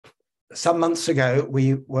some months ago,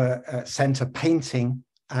 we were sent a painting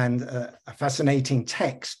and a fascinating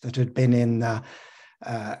text that had been in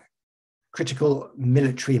Critical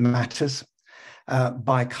Military Matters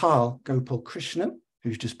by Gopalkrishnan,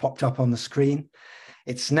 who's just popped up on the screen.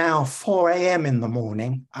 It's now 4 a.m. in the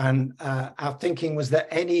morning, and our thinking was that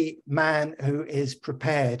any man who is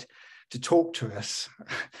prepared to talk to us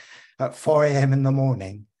at 4 a.m. in the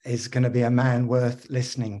morning is going to be a man worth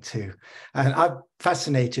listening to. And I'm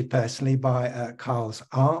fascinated personally by Carl's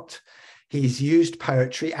art. He's used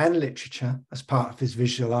poetry and literature as part of his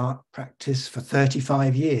visual art practice for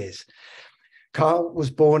 35 years. Carl was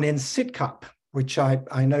born in Sidcup, which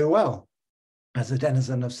I know well as a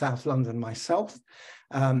denizen of South London myself.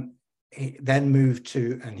 He then moved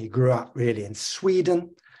to, and he grew up really in Sweden,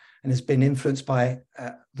 and has been influenced by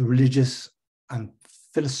the religious and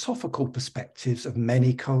philosophical perspectives of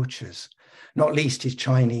many cultures, not least his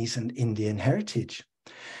Chinese and Indian heritage.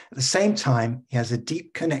 At the same time, he has a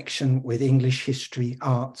deep connection with English history,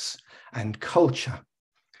 arts, and culture.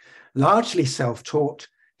 Largely self-taught,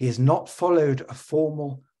 he has not followed a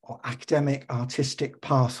formal or academic artistic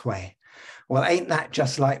pathway. Well, ain't that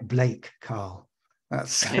just like Blake, Carl?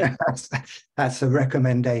 That's a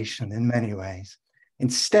recommendation in many ways.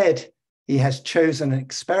 Instead, he has chosen an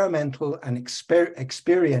experimental and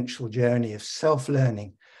experiential journey of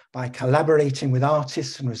self-learning by collaborating with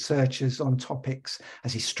artists and researchers on topics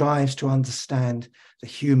as he strives to understand the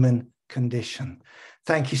human condition.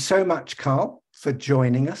 Thank you so much, Carl, for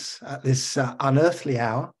joining us at this unearthly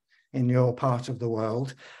hour in your part of the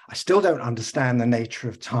world. I still don't understand the nature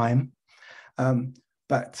of time,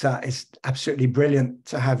 but it's absolutely brilliant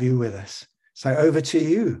to have you with us. So over to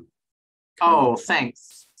you. Oh,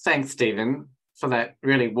 thanks. Thanks, Stephen, for that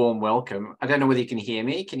really warm welcome. I don't know whether you can hear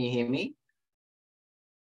me. Can you hear me?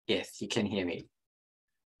 Yes, you can hear me.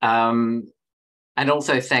 And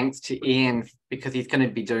also thanks to Ian, because he's going to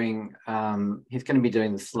be doing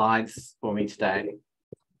the slides for me today.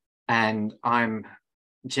 And I'm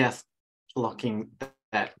just blocking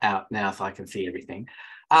that out now so I can see everything.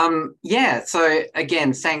 Yeah, so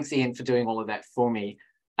again, thanks, Ian, for doing all of that for me.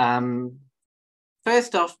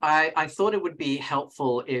 First off, I thought it would be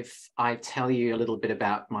helpful if I tell you a little bit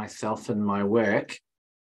about myself and my work,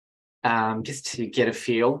 just to get a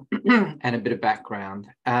feel and a bit of background.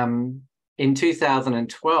 In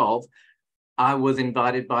 2012, I was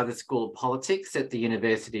invited by the School of Politics at the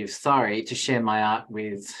University of Surrey to share my art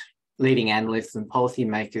with leading analysts and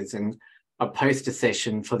policymakers in a poster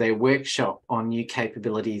session for their workshop on new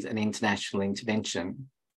capabilities and international intervention.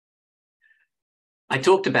 I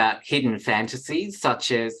talked about hidden fantasies,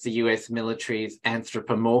 such as the US military's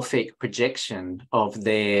anthropomorphic projection of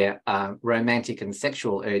their romantic and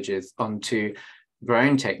sexual urges onto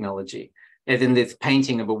drone technology, as in this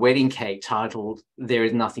painting of a wedding cake titled "There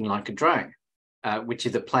is Nothing Like a Drone," which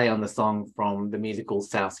is a play on the song from the musical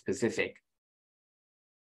South Pacific.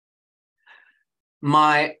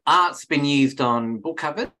 My art's been used on book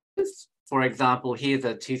covers. For example, here's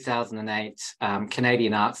a 2008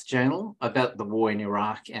 Canadian Arts Journal about the war in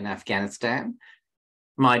Iraq and Afghanistan.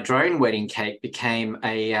 My drone wedding cake became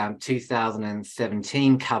a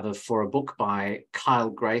 2017 cover for a book by Kyle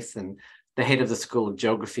Grayson, the head of the School of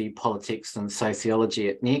Geography, Politics and Sociology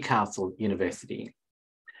at Newcastle University.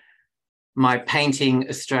 My painting,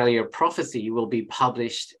 Australia Prophecy, will be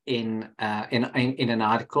published in an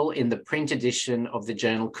article in the print edition of the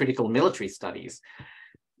journal Critical Military Studies.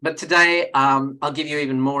 But today, I'll give you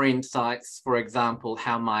even more insights, for example,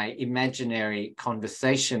 how my imaginary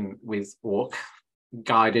conversation with Orc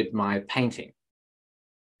guided my painting.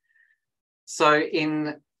 So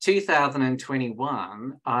in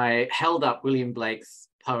 2021, I held up William Blake's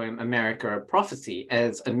poem, America, a Prophecy,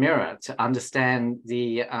 as a mirror to understand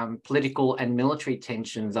the political and military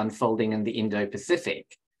tensions unfolding in the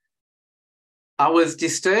Indo-Pacific. I was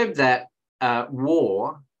disturbed that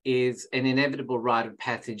war is an inevitable rite of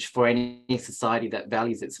passage for any society that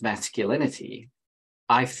values its masculinity.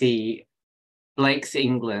 I see Blake's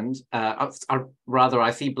England, I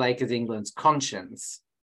see Blake as England's conscience.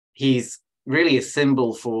 He's really a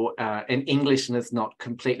symbol for an Englishness not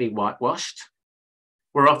completely whitewashed.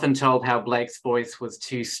 We're often told how Blake's voice was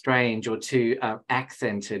too strange or too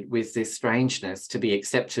accented with this strangeness to be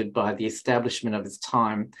accepted by the establishment of his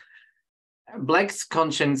time. Blake's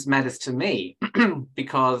conscience matters to me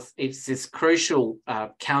because it's this crucial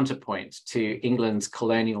counterpoint to England's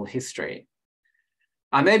colonial history.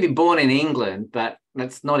 I may be born in England, but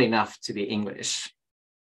that's not enough to be English.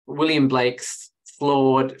 William Blake's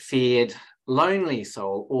flawed, feared, lonely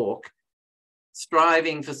soul, Orc,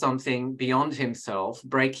 striving for something beyond himself,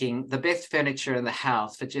 breaking the best furniture in the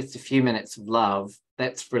house for just a few minutes of love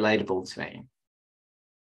that's relatable to me.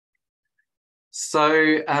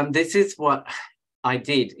 So this is what I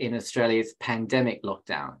did in Australia's pandemic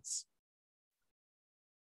lockdowns.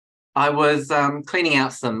 I was cleaning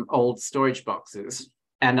out some old storage boxes,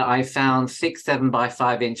 and I found 6 7 by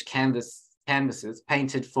 5 inch canvases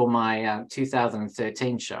painted for my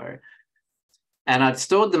 2013 show. And I'd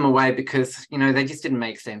stored them away because, you know, they just didn't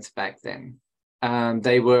make sense back then.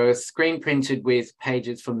 They were screen printed with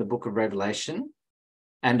pages from the Book of Revelation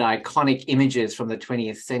and iconic images from the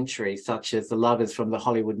 20th century, such as the lovers from the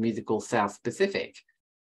Hollywood musical South Pacific.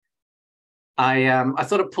 I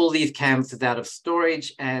sort of pulled these canvases out of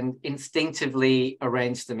storage and instinctively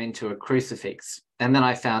arranged them into a crucifix. And then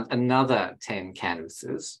I found another 10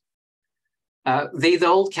 canvases. These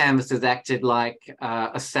old canvases acted like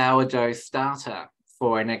a sourdough starter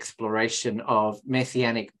for an exploration of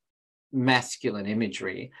messianic masculine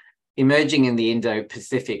imagery emerging in the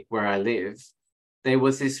Indo-Pacific where I live. There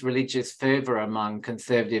was this religious fervor among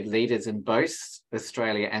conservative leaders in both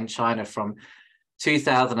Australia and China from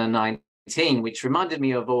 2019, which reminded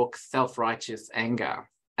me of Ork's self-righteous anger.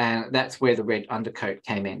 And that's where the red undercoat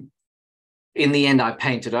came in. In the end, I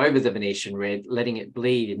painted over the Venetian red, letting it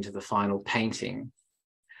bleed into the final painting.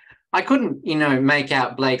 I couldn't, you know, make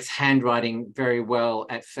out Blake's handwriting very well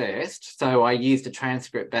at first, so I used a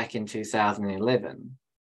transcript back in 2011.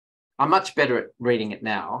 I'm much better at reading it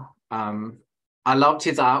now. I loved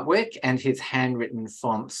his artwork and his handwritten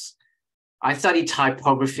fonts. I studied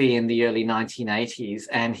typography in the early 1980s,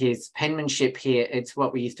 and his penmanship here, it's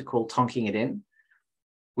what we used to call tonking it in,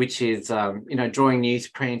 which is, you know, drawing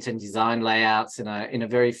newsprint and design layouts in a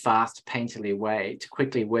very fast, painterly way to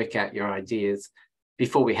quickly work out your ideas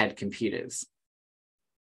before we had computers.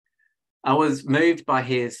 I was moved by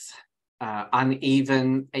his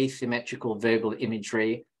uneven, asymmetrical verbal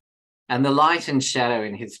imagery and the light and shadow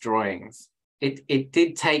in his drawings. It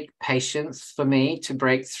did take patience for me to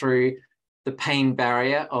break through the pain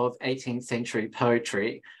barrier of 18th century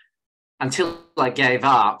poetry until I gave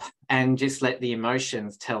up and just let the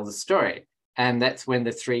emotions tell the story. And that's when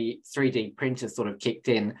the 3D printers sort of kicked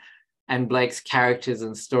in and Blake's characters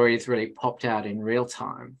and stories really popped out in real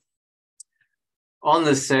time. On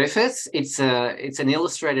the surface, it's an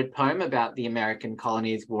illustrated poem about the American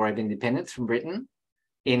colonies' War of Independence from Britain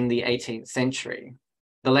in the 18th century.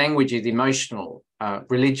 The language is emotional,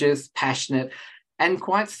 religious, passionate, and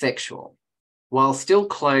quite sexual, while still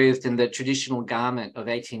clothed in the traditional garment of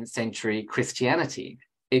 18th century Christianity.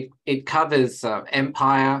 It covers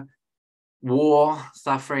empire, war,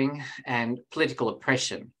 suffering, and political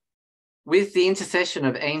oppression, with the intercession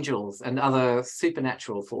of angels and other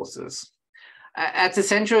supernatural forces. At the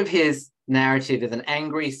center of his narrative is an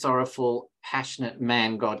angry, sorrowful, passionate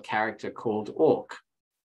man-god character called Ork.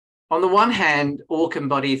 On the one hand, Ork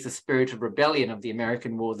embodies the spirit of rebellion of the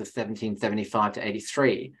American Wars of 1775 to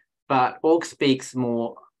 83, but Ork speaks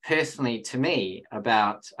more personally to me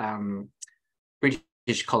about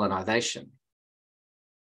British colonization.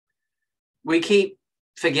 We keep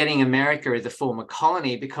forgetting America as a former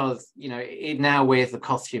colony because, you know, it now wears the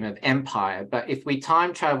costume of empire. But if we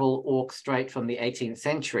time travel Ork straight from the 18th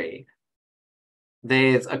century,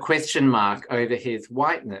 there's a question mark over his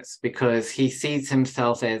whiteness because he sees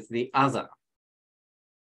himself as the other.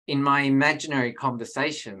 In my imaginary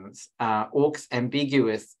conversations, Ork's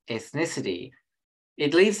ambiguous ethnicity,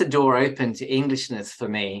 it leaves the door open to Englishness for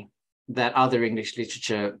me that other English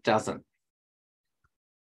literature doesn't.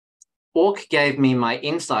 Ork gave me my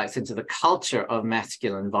insights into the culture of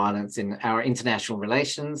masculine violence in our international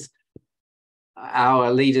relations,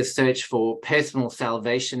 our leaders' search for personal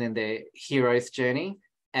salvation in their hero's journey,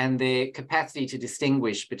 and their capacity to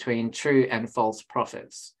distinguish between true and false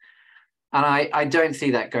prophets. And I don't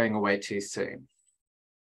see that going away too soon.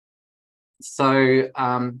 So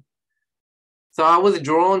I was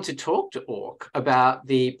drawn to talk to Ork about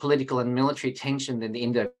the political and military tension in the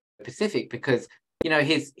Indo-Pacific because, you know,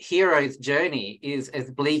 his hero's journey is as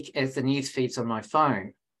bleak as the news feeds on my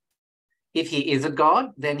phone. If he is a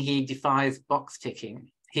god, then he defies box ticking.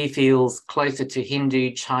 He feels closer to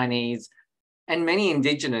Hindu, Chinese, and many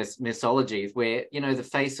indigenous mythologies where, you know, the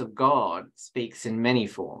face of God speaks in many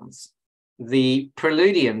forms. The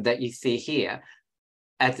preludium that you see here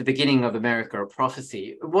at the beginning of America, a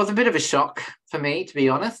Prophecy, was a bit of a shock for me, to be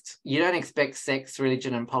honest. You don't expect sex,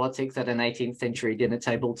 religion, and politics at an 18th century dinner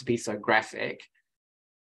table to be so graphic.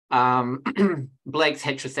 Blake's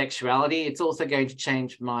heterosexuality, it's also going to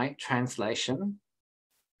change my translation.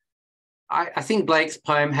 I think Blake's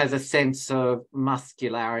poem has a sense of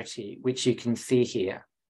muscularity, which you can see here.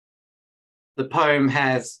 The poem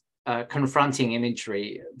has confronting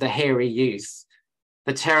imagery, the hairy youth,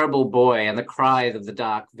 the terrible boy and the cries of the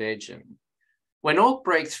dark virgin. When Orc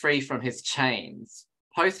breaks free from his chains,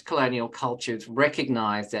 post-colonial cultures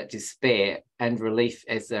recognize that despair and relief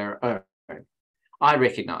as their own. I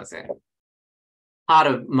recognize that. Part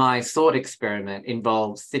of my thought experiment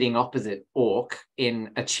involves sitting opposite Orc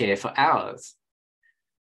in a chair for hours.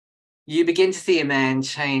 You begin to see a man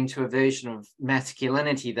chained to a version of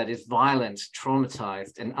masculinity that is violent,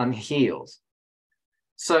 traumatized, and unhealed.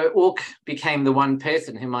 So Orc became the one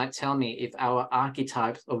person who might tell me if our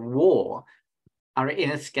archetypes of war are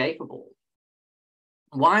inescapable.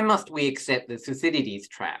 Why must we accept the Thucydides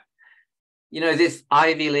trap? You know, this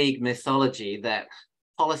Ivy League mythology that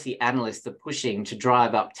policy analysts are pushing to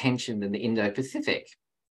drive up tension in the Indo-Pacific.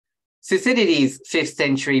 Thucydides' 5th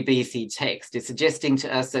century BC text is suggesting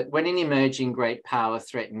to us that when an emerging great power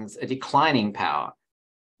threatens a declining power,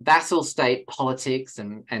 vassal state politics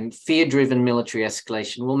and fear-driven military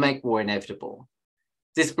escalation will make war inevitable.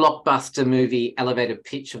 This blockbuster movie elevator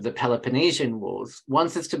pitch of the Peloponnesian Wars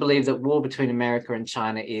wants us to believe that war between America and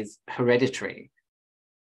China is hereditary.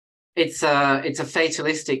 It's a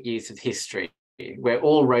fatalistic use of history where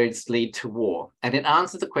all roads lead to war. And it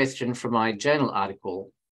answers the question from my journal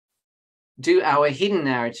article: do our hidden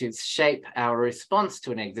narratives shape our response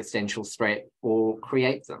to an existential threat or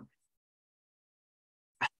create them?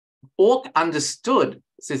 Orc understood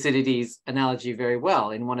Thucydides' analogy very well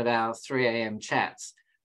in one of our 3 a.m. chats,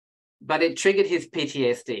 but it triggered his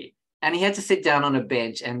PTSD, and he had to sit down on a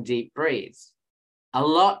bench and deep breathe. A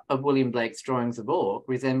lot of William Blake's drawings of Orc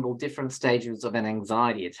resemble different stages of an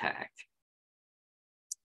anxiety attack.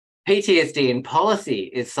 PTSD in policy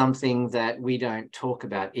is something that we don't talk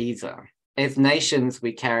about either. As nations,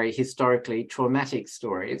 we carry historically traumatic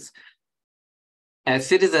stories. As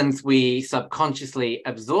citizens, we subconsciously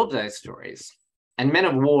absorb those stories. And men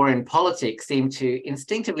of war in politics seem to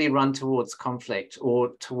instinctively run towards conflict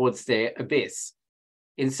or towards their abyss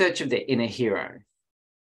in search of their inner hero.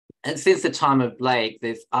 And since the time of Blake,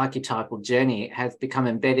 this archetypal journey has become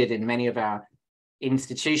embedded in many of our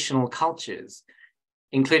institutional cultures,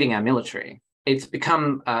 including our military. It's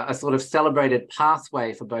become a sort of celebrated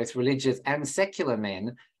pathway for both religious and secular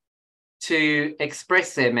men to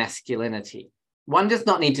express their masculinity. One does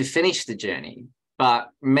not need to finish the journey,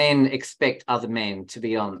 but men expect other men to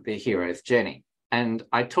be on their hero's journey. And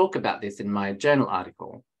I talk about this in my journal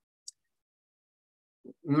article.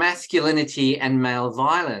 Masculinity and male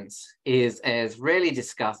violence is as rarely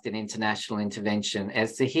discussed in international intervention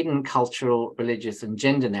as the hidden cultural, religious, and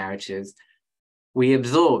gender narratives we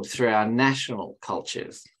absorb through our national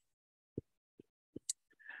cultures.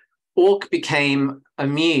 Orc became a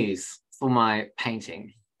muse for my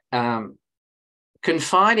painting.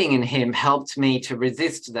 Confiding in him helped me to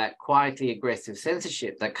resist that quietly aggressive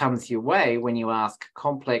censorship that comes your way when you ask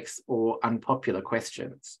complex or unpopular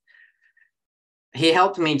questions. He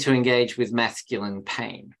helped me to engage with masculine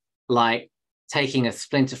pain, like taking a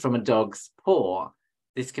splinter from a dog's paw.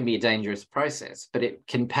 This can be a dangerous process, but it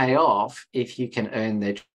can pay off if you can earn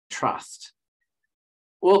their trust.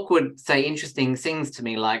 Orc would say interesting things to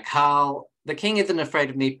me like, Carl, the king isn't afraid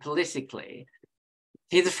of me politically.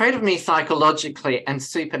 He's afraid of me psychologically and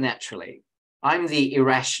supernaturally. I'm the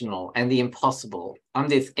irrational and the impossible. I'm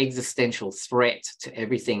this existential threat to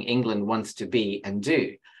everything England wants to be and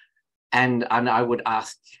do. And I would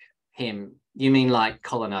ask him, you mean like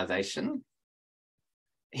colonization?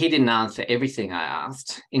 He didn't answer everything I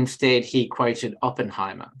asked. Instead, he quoted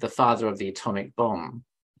Oppenheimer, the father of the atomic bomb.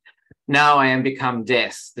 Now I am become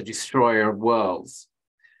death, the destroyer of worlds.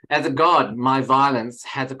 As a god, my violence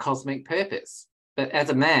has a cosmic purpose. But as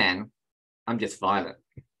a man, I'm just violent.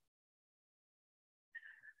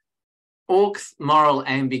 Orc's moral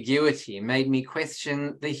ambiguity made me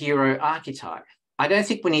question the hero archetype. I don't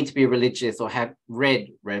think we need to be religious or have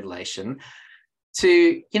read Revelation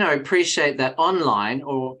to, appreciate that online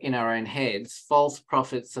or in our own heads, false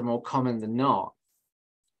prophets are more common than not.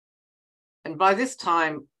 And by this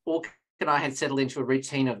time, Orc and I had settled into a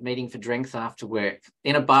routine of meeting for drinks after work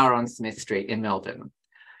in a bar on Smith Street in Melbourne.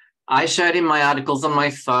 I showed him my articles on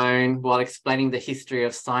my phone while explaining the history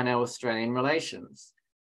of Sino-Australian relations.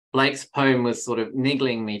 Blake's poem was sort of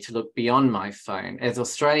niggling me to look beyond my phone as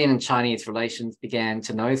Australian and Chinese relations began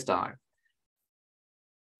to nosedive.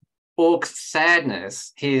 Orc's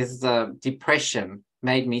sadness, his depression,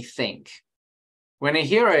 made me think. When a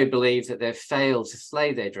hero believes that they've failed to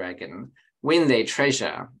slay their dragon, win their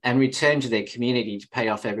treasure, and return to their community to pay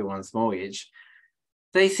off everyone's mortgage,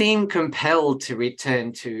 they seem compelled to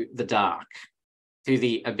return to the dark, to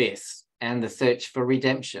the abyss, and the search for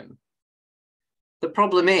redemption. The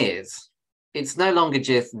problem is, it's no longer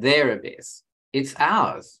just their abyss, it's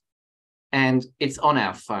ours. and it's on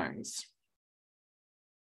our phones.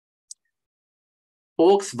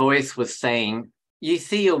 Orc's voice was saying, "You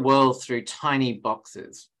see your world through tiny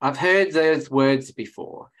boxes." I've heard those words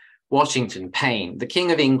before. Washington, Paine, the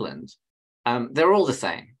King of England, they're all the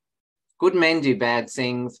same. Good men do bad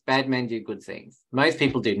things, bad men do good things. Most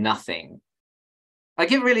people do nothing. I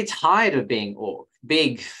get really tired of being Orc,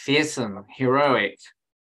 big, fearsome, heroic.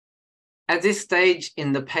 At this stage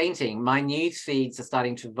in the painting, my news feeds are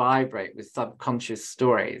starting to vibrate with subconscious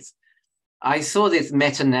stories. I saw this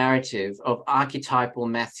meta-narrative of archetypal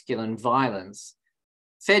masculine violence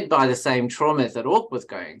fed by the same traumas that Orc was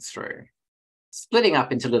going through, splitting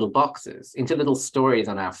up into little boxes, into little stories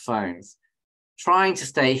on our phones, trying to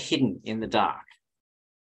stay hidden in the dark.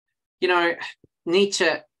 You know, Nietzsche,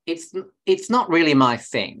 it's not really my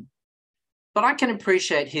thing, but I can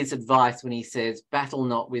appreciate his advice when he says, "Battle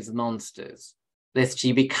not with monsters, lest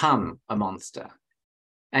ye become a monster.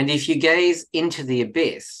 And if you gaze into the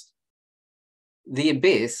abyss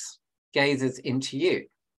gazes into you."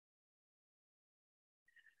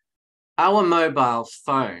 Our mobile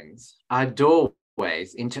phones are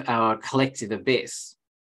doorways into our collective abyss.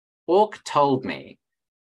 Orc told me,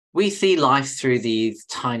 we see life through these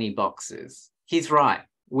tiny boxes. He's right.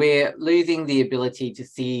 We're losing the ability to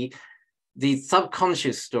see these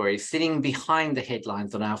subconscious stories sitting behind the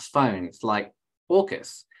headlines on our phones, like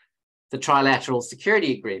AUKUS, the trilateral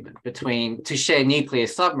security agreement to share nuclear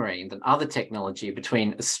submarines and other technology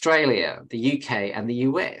between Australia, the UK, and the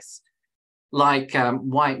US. Like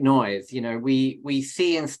white noise, we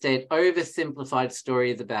see instead oversimplified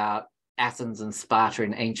stories about Athens and Sparta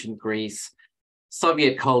in ancient Greece,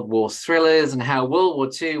 Soviet Cold War thrillers, and how World War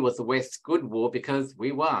II was the West's good war because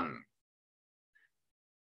we won.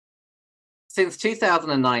 Since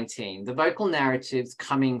 2019, the vocal narratives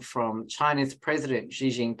coming from China's President Xi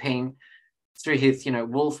Jinping through his,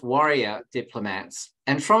 wolf warrior diplomats,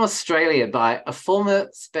 and from Australia by a former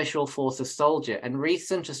Special Forces soldier and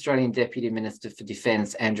recent Australian Deputy Minister for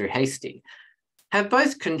Defence, Andrew Hastie, have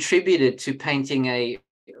both contributed to painting a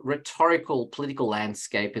rhetorical political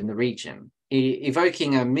landscape in the region,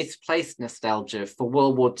 evoking a misplaced nostalgia for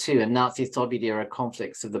World War II and Nazi Soviet era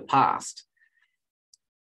conflicts of the past.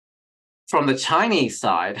 From the Chinese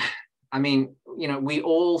side, we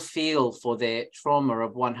all feel for their trauma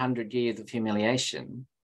of 100 years of humiliation.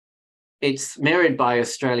 It's mirrored by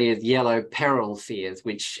Australia's yellow peril fears,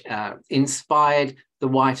 which inspired the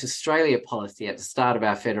White Australia policy at the start of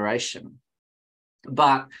our federation.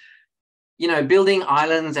 But, building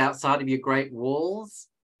islands outside of your Great Walls,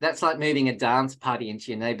 that's like moving a dance party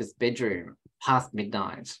into your neighbour's bedroom past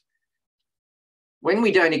midnight. When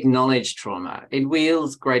we don't acknowledge trauma, it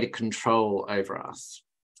wields greater control over us.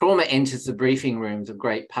 Trauma enters the briefing rooms of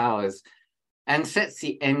great powers and sets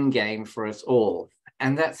the end game for us all.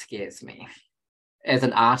 And that scares me as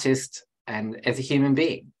an artist and as a human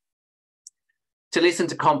being. To listen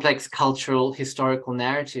to complex cultural, historical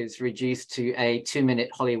narratives reduced to a 2-minute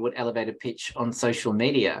Hollywood elevator pitch on social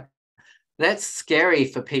media, that's scary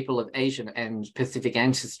for people of Asian and Pacific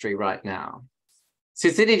ancestry right now.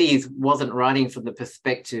 Thucydides wasn't writing from the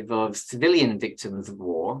perspective of civilian victims of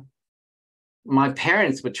war. My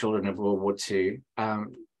parents were children of World War II,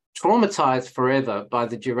 traumatized forever by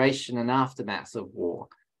the duration and aftermath of war.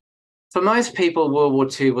 For most people, World War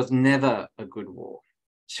II was never a good war.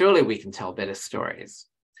 Surely we can tell better stories.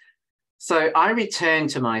 So I returned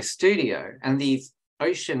to my studio, and these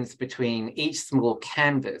oceans between each small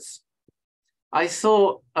canvas, I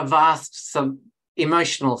saw a vast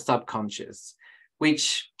emotional subconscious,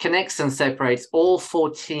 which connects and separates all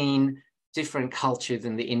 14 different cultures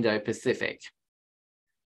in the Indo-Pacific.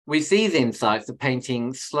 With these insights, the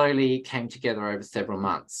painting slowly came together over several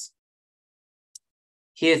months.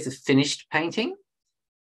 Here's the finished painting.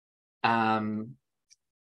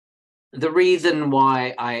 The reason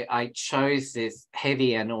why I chose this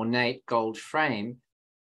heavy and ornate gold frame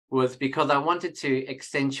was because I wanted to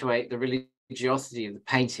accentuate the religiosity of the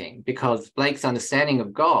painting, because Blake's understanding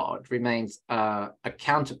of God remains a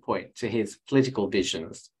counterpoint to his political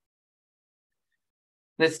visions.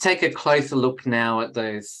 Let's take a closer look now at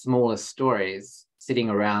those smaller stories sitting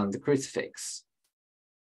around the crucifix.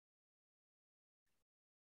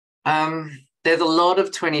 There's a lot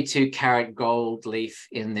of 22-karat gold leaf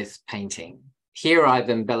in this painting. Here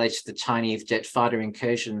I've embellished the Chinese jet fighter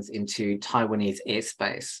incursions into Taiwanese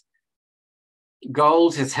airspace.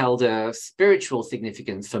 Gold has held a spiritual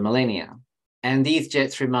significance for millennia, and these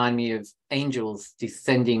jets remind me of angels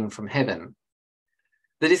descending from heaven.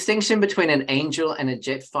 The distinction between an angel and a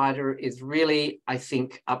jet fighter is really, I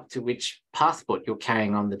think, up to which passport you're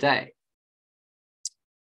carrying on the day.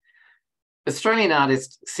 Australian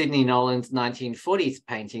artist Sydney Nolan's 1940s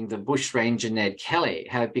paintings of bushranger Ned Kelly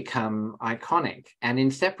have become iconic and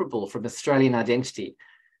inseparable from Australian identity.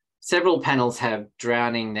 Several panels have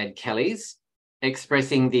drowning Ned Kellys,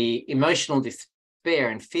 expressing the emotional despair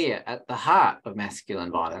and fear at the heart of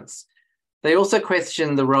masculine violence. They also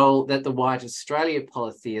question the role that the White Australia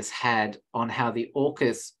policy has had on how the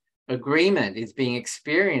AUKUS agreement is being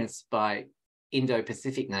experienced by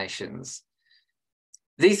Indo-Pacific nations.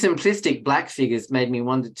 These simplistic black figures made me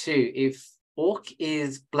wonder too if Orc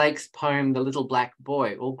is Blake's poem, The Little Black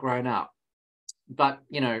Boy, all grown up, but,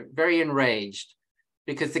 you know, very enraged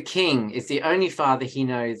because the king is the only father he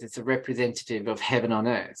knows is a representative of heaven on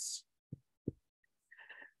earth.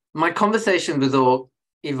 My conversation with Orc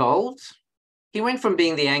evolved. He went from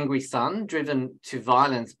being the angry son, driven to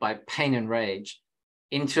violence by pain and rage,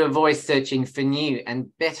 into a voice searching for new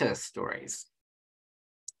and better stories.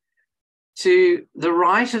 To the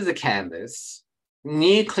right of the canvas,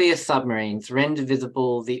 nuclear submarines render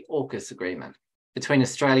visible the AUKUS agreement between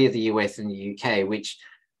Australia, the US, and the UK, which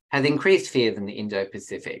has increased fears in the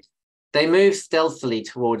Indo-Pacific. They move stealthily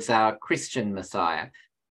towards our Christian Messiah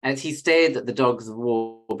as he stared at the dogs of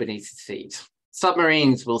war beneath his feet.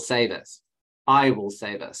 Submarines will save us. I will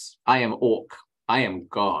save us. I am Orc. I am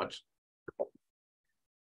God.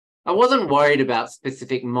 I wasn't worried about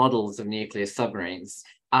specific models of nuclear submarines.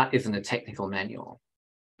 Art isn't a technical manual,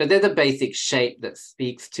 but they're the basic shape that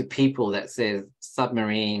speaks to people that says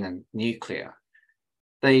submarine and nuclear.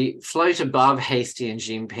 They float above Hastie and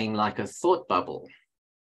Jinping like a thought bubble.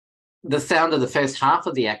 The sound of the first half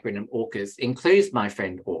of the acronym AUKUS includes my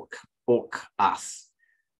friend Orc, us.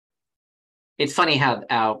 It's funny how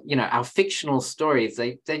our fictional stories,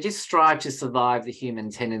 they just strive to survive the human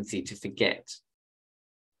tendency to forget.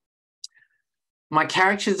 My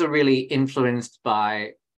characters are really influenced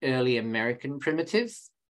by early American primitives,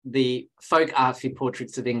 the folk artsy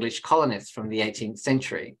portraits of English colonists from the 18th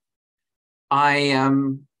century. I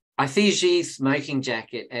see G's smoking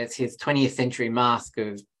jacket as his 20th century mask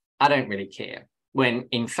of, I don't really care, when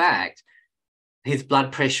in fact, his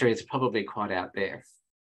blood pressure is probably quite out there.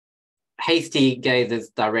 Hastie gazes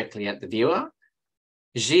directly at the viewer.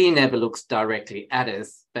 G never looks directly at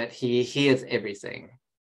us, but he hears everything.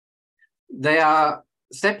 They are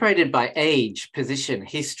separated by age, position,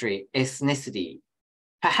 history, ethnicity,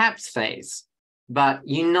 perhaps face, but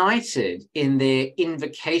united in their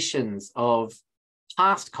invocations of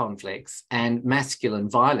past conflicts and masculine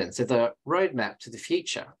violence as a roadmap to the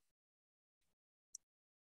future.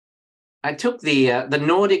 I took the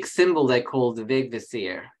Nordic symbol they call the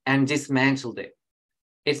Vegvisir and dismantled it.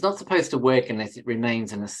 It's not supposed to work unless it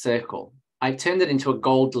remains in a circle. I turned it into a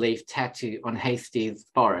gold leaf tattoo on Hastie's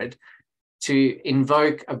forehead to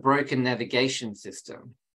invoke a broken navigation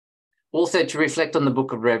system. Also to reflect on the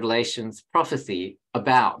book of Revelation's prophecy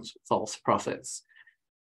about false prophets.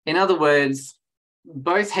 In other words,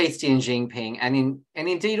 both Hastie and Jinping, and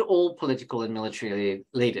indeed all political and military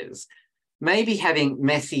leaders, may be having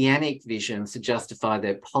messianic visions to justify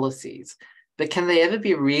their policies, but can they ever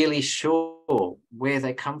be really sure where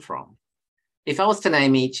they come from? If I was to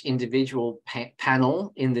name each individual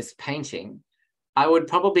panel in this painting, I would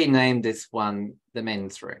probably name this one the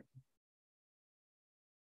men's room.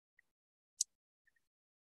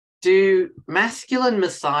 Do masculine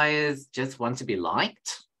messiahs just want to be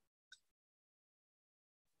liked?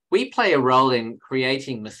 We play a role in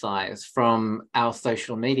creating messiahs from our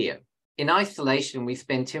social media. In isolation, we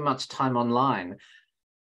spend too much time online,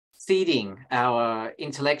 ceding our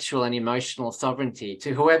intellectual and emotional sovereignty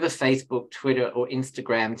to whoever Facebook, Twitter, or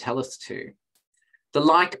Instagram tell us to. The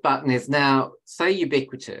like button is now so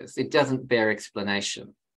ubiquitous, it doesn't bear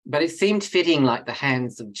explanation. But it seemed fitting, like the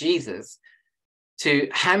hands of Jesus, to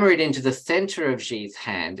hammer it into the center of Xi's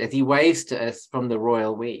hand as he waves to us from the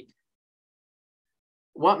royal we.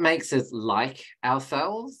 What makes us like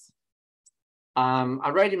ourselves?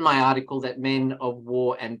 I wrote in my article that men of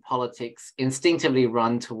war and politics instinctively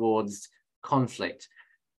run towards conflict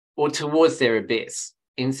or towards their abyss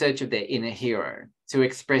in search of their inner hero to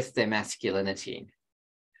express their masculinity.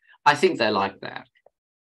 I think they like that.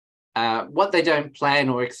 What they don't plan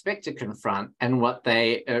or expect to confront and what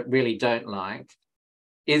they really don't like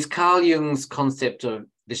is Carl Jung's concept of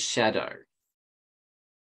the shadow.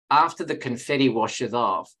 After the confetti washes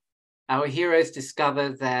off, our heroes discover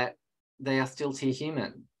that they are still too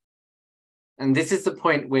human. And this is the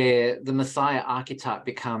point where the Messiah archetype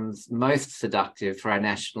becomes most seductive for our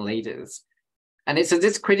national leaders. And it's at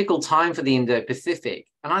this critical time for the Indo-Pacific,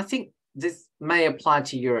 and I think this may apply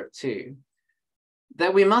to Europe too,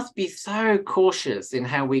 that we must be so cautious in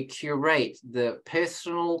how we curate the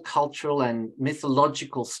personal, cultural, and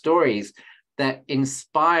mythological stories that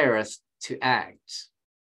inspire us to act.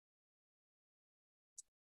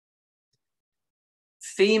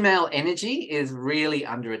 Female energy is really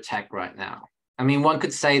under attack right now. I mean, one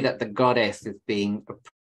could say that the goddess is being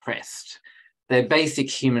oppressed, their basic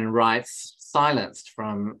human rights silenced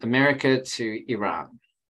from America to Iran.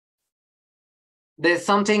 There's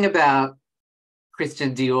something about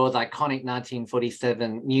Christian Dior's iconic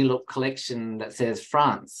 1947 New Look collection that says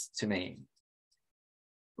France to me.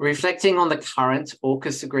 Reflecting on the current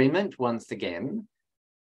AUKUS agreement once again,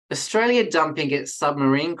 Australia dumping its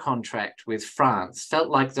submarine contract with France felt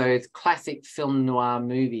like those classic film noir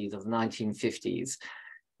movies of the 1950s,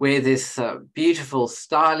 where this beautiful,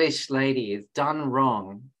 stylish lady is done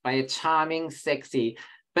wrong by a charming, sexy,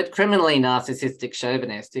 but criminally narcissistic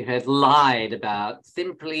chauvinist who has lied about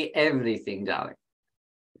simply everything, darling.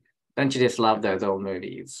 Don't you just love those old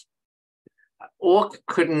movies? Orc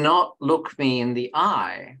could not look me in the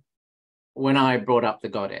eye when I brought up the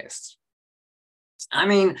goddess. I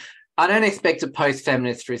mean, I don't expect a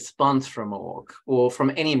post-feminist response from Orc or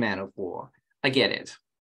from any man of war. I get it.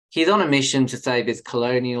 He's on a mission to save his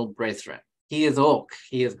colonial brethren. He is Orc.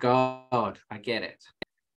 He is God. I get it.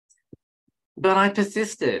 But I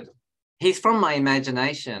persisted. He's from my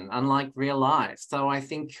imagination, unlike real life. So I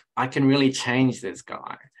think I can really change this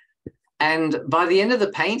guy. And by the end of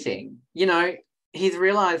the painting, you know, he's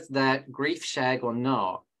realized that grief, shag or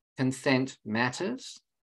not, consent matters.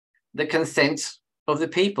 The consent of the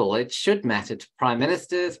people. It should matter to prime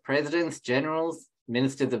ministers, presidents, generals,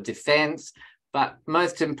 ministers of defense, but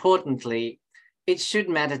most importantly, it should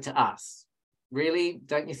matter to us. Really,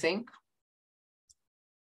 don't you think?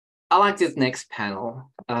 I like this next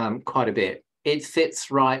panel quite a bit. It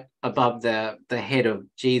sits right above the head of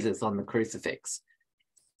Jesus on the crucifix.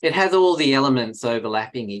 It has all the elements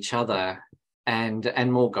overlapping each other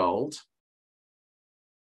and more gold.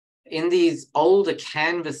 In these older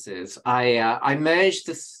canvases, I merged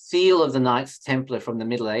the seal of the Knights Templar from the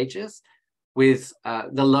Middle Ages with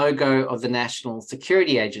the logo of the National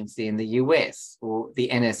Security Agency in the US, or the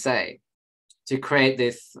NSA, to create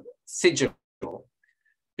this sigil,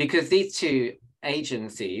 because these two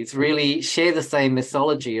agencies really share the same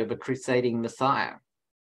mythology of a crusading messiah.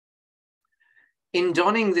 In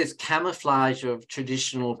donning this camouflage of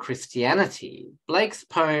traditional Christianity, Blake's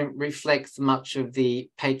poem reflects much of the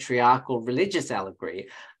patriarchal religious allegory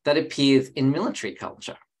that appears in military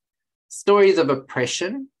culture. Stories of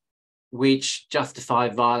oppression, which justify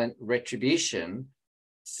violent retribution,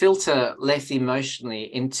 filter less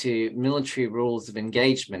emotionally into military rules of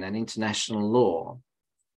engagement and international law.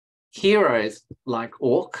 Heroes like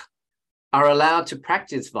Orc are allowed to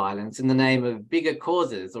practice violence in the name of bigger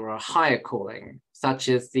causes or a higher calling, such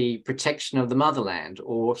as the protection of the motherland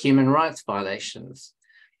or human rights violations.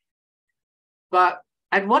 But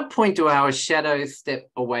at what point do our shadows step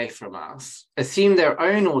away from us, assume their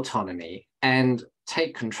own autonomy, and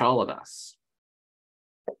take control of us?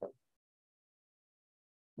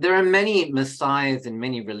 There are many messiahs in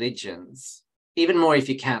many religions, even more if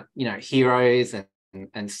you count, heroes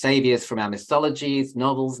and saviors from our mythologies,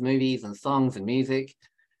 novels, movies, and songs and music.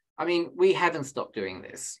 I mean, we haven't stopped doing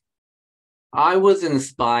this. I was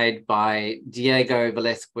inspired by Diego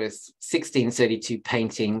Velázquez's 1632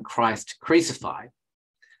 painting, Christ Crucified,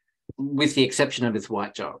 with the exception of his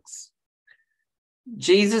white dogs.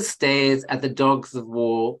 Jesus stares at the dogs of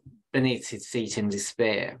war beneath his feet in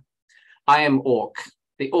despair. I am Orc.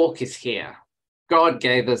 The Orc is here. God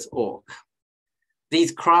gave us Orc.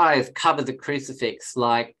 These cries cover the crucifix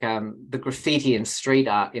like the graffiti and street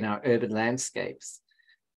art in our urban landscapes.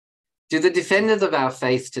 Do the defenders of our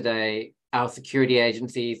faith today, our security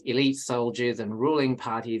agencies, elite soldiers, and ruling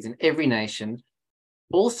parties in every nation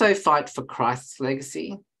also fight for Christ's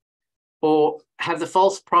legacy? Or have the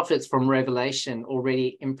false prophets from Revelation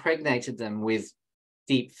already impregnated them with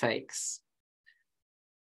deep fakes?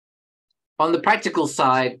 On the practical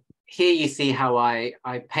side, here you see how I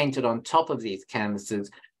painted on top of these canvases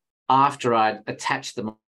after I'd attached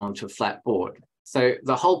them onto a flat board. So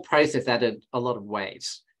the whole process added a lot of weight.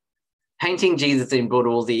 Painting Jesus then brought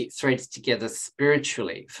all the threads together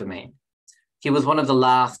spiritually for me. He was one of the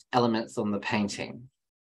last elements on the painting.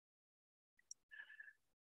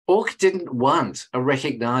 Orc didn't want a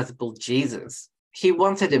recognizable Jesus. He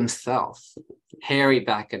wanted himself, hairy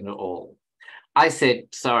back and all. I said,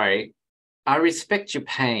 sorry, I respect your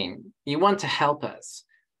pain. You want to help us.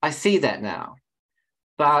 I see that now.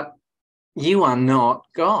 But you are not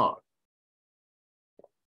God.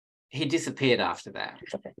 He disappeared after that.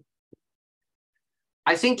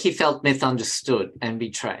 I think he felt misunderstood and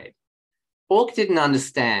betrayed. Ork didn't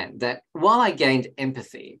understand that while I gained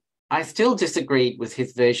empathy, I still disagreed with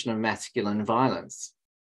his version of masculine violence.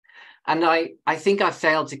 And I think I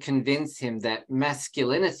failed to convince him that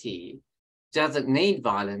masculinity doesn't need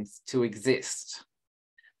violence to exist.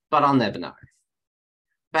 But I'll never know.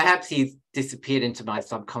 Perhaps he's disappeared into my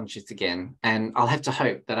subconscious again, and I'll have to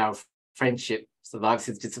hope that our friendship survives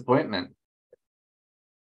his disappointment.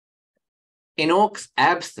 In Ork's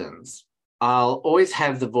absence, I'll always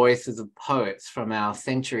have the voices of poets from our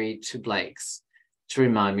century to Blake's to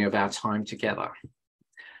remind me of our time together.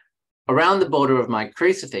 Around the border of my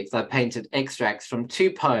crucifix, I painted extracts from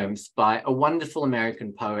 2 poems by a wonderful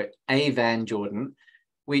American poet, A. Van Jordan,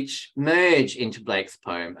 which merge into Blake's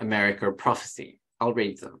poem, America, a Prophecy. I'll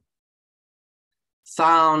read them.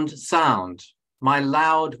 Sound, sound, my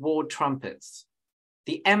loud war trumpets.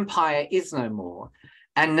 The empire is no more,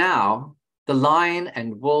 and now the lion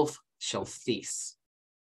and wolf shall cease.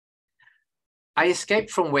 I escaped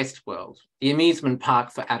from Westworld, the amusement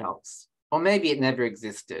park for adults, or maybe it never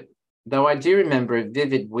existed, though I do remember a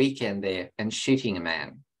vivid weekend there and shooting a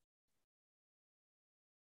man.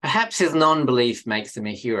 Perhaps his non-belief makes him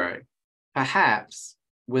a hero. Perhaps,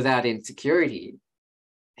 without insecurity,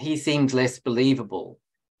 he seemed less believable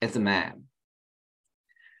as a man.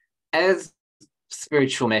 As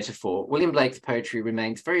spiritual metaphor, William Blake's poetry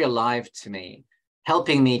remains very alive to me,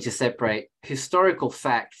 helping me to separate historical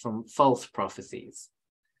fact from false prophecies.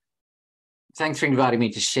 Thanks for inviting me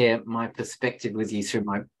to share my perspective with you through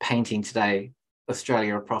my painting today,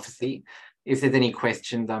 Australia, a Prophecy. If there's any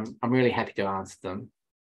questions, I'm really happy to answer them.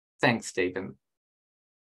 Thanks, Stephen.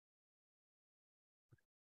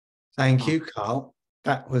 Thank you, Carl.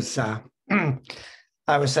 That was such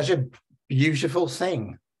a beautiful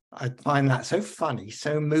thing. I find that so funny,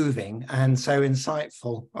 so moving, and so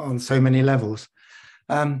insightful on so many levels.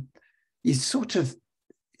 You sort of,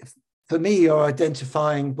 for me, you're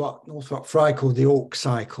identifying what Northrop Frye called the Ork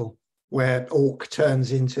cycle, where Ork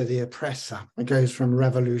turns into the oppressor. It goes from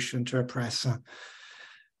revolution to oppressor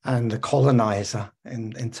and the colonizer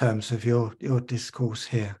in terms of your discourse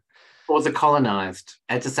here. Or the colonized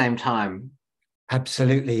at the same time.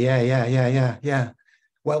 Absolutely, yeah.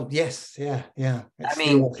 Well, yes, yeah. I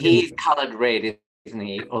mean, he's coloured red, isn't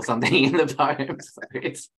he, or something in the poem. So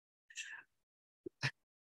it's...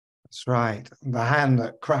 That's right. The hand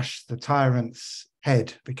that crushed the tyrant's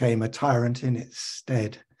head became a tyrant in its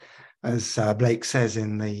stead, as Blake says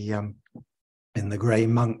in the Grey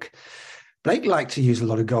Monk. Blake liked to use a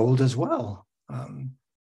lot of gold as well. In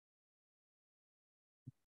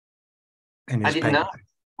his I didn't know.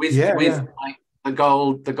 With like the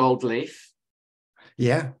gold leaf.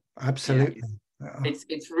 Yeah, absolutely. Yeah.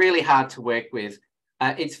 It's really hard to work with.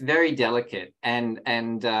 It's very delicate, and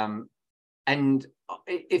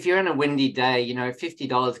if you're on a windy day, you know,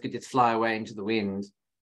 $50 could just fly away into the wind.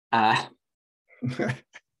 Going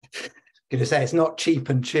to say it's not cheap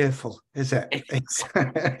and cheerful, is it? It's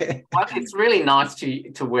really nice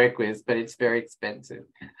to work with, but it's very expensive.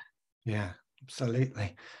 Yeah,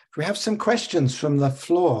 absolutely. We have some questions from the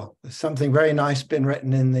floor. There's something very nice been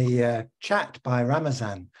written in the chat by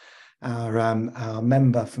Ramazan, our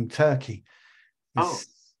member from Turkey.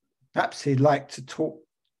 Perhaps he'd like to talk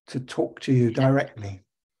to you directly.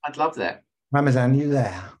 I'd love that. Ramazan, you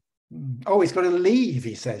there? Oh, he's got to leave,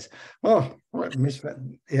 he says. Oh,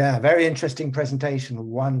 yeah, very interesting presentation.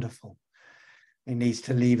 Wonderful. He needs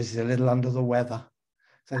to leave as he's a little under the weather.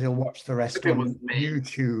 So he'll watch the rest on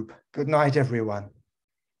YouTube. Good night, everyone.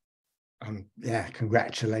 Yeah,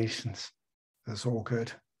 congratulations. That's all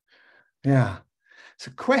good. Yeah.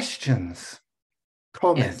 So questions,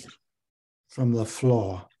 comments from the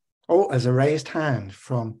floor. Oh, there's a raised hand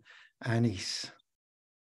from Anise.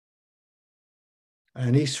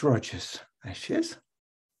 Anise Rogers. There she is.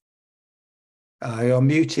 You're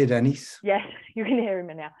muted, Anise. Yes, you can hear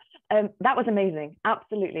me now. That was amazing.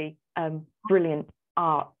 Absolutely brilliant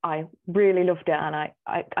art. I really loved it, and I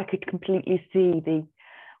could completely see the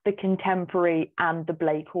contemporary and the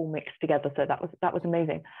Blake all mixed together. So that was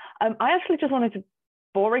amazing. I actually just wanted to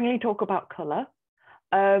boringly talk about colour.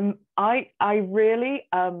 I really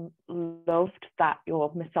loved that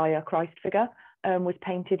your Messiah Christ figure was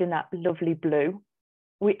painted in that lovely blue,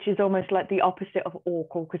 which is almost like the opposite of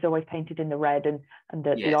Ork. Ork is always painted in the red and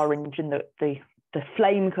the orange and the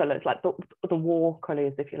flame colours, like the war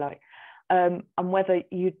colours, if you like. And whether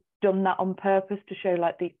you'd done that on purpose to show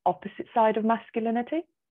like the opposite side of masculinity.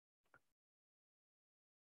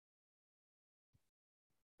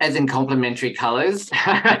 As in complementary colours.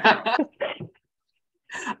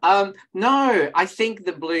 No, I think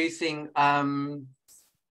the blue thing,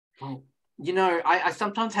 you know, I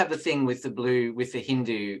sometimes have a thing with the blue, with the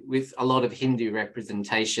Hindu, with a lot of Hindu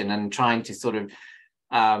representation, and trying to sort of,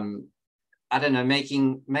 I don't know,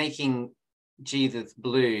 making Jesus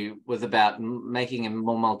blue was about making him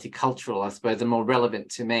more multicultural, I suppose, and more relevant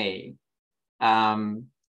to me.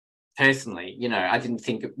 Personally, you know, I didn't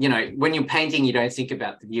think, you know, when you're painting, you don't think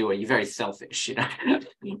about the viewer. You're very selfish, you know.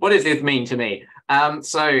 What does this mean to me?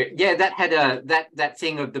 So yeah, that had that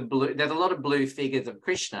thing of the blue. There's a lot of blue figures of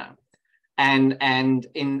Krishna, and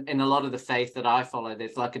in a lot of the faith that I follow,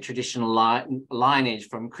 there's like a traditional lineage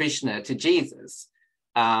from Krishna to Jesus,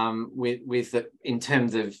 with the, in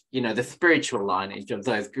terms of, you know, the spiritual lineage of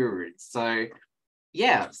those gurus. So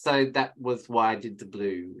yeah, so that was why I did the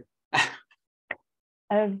blue.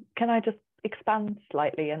 Can I just expand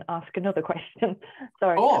slightly and ask another question?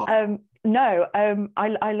 Sorry. Oh. No,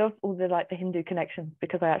 I love all the like the Hindu connections,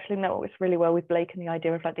 because I actually know it's really well with Blake and the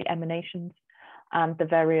idea of like the emanations and the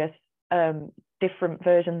various different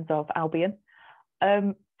versions of Albion.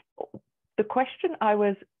 The question I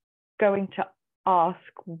was going to ask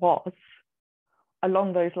was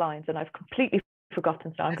along those lines, and I've completely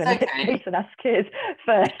forgotten, so I'm going to let Jason ask his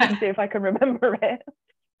first and see if I can remember it.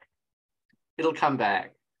 It'll come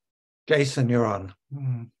back. Jason, you're on.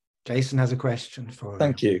 Jason has a question for you.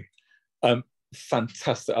 Thank you.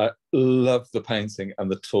 Fantastic. I love the painting,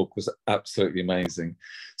 and the talk was absolutely amazing.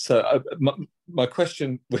 So my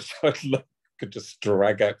question, which could just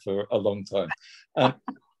drag out for a long time,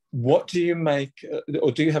 what do you make,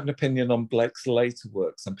 or do you have an opinion on Blake's later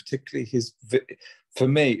works, and particularly his, for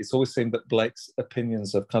me, it's always seemed that Blake's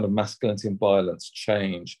opinions of kind of masculinity and violence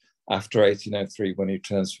change after 1803, when he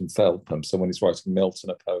returns from Felpham. So when he's writing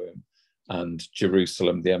Milton, a poem, and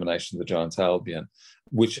Jerusalem, the emanation of the giant Albion,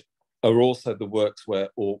 which are also the works where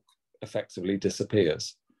Orc effectively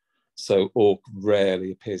disappears. So Orc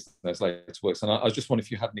rarely appears in those later works. And I just wonder if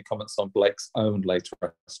you had any comments on Blake's own later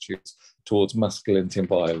attitudes towards masculinity and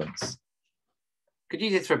violence. Could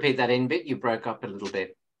you just repeat that in bit? You broke up a little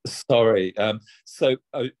bit. Sorry.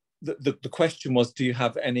 The question was, do you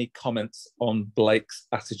have any comments on Blake's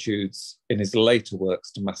attitudes in his later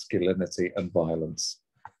works to masculinity and violence?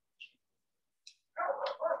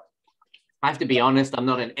 I have to be honest, I'm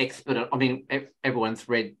not an expert. I mean, everyone's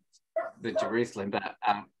read the Jerusalem, but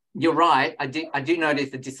you're right. I do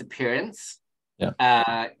notice the disappearance. Yeah.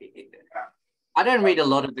 I don't read a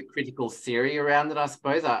lot of the critical theory around it, I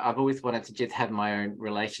suppose. I've always wanted to just have my own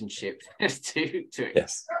relationship to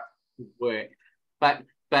yes. work. But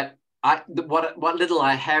what little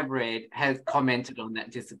I have read has commented on that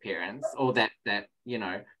disappearance, or that you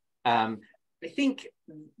know, I think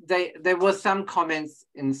there was some comments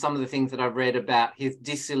in some of the things that I've read about his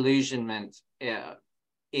disillusionment of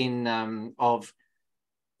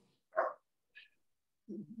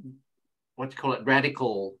what do you call it,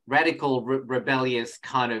 radical rebellious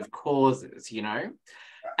kind of causes, you know.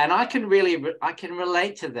 And I can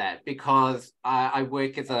relate to that, because I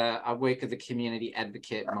work as a community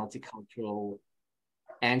advocate, multicultural,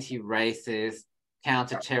 anti-racist,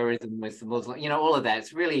 counter-terrorism with the Muslim, you know, all of that.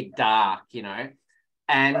 It's really dark, you know.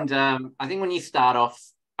 And I think when you start off,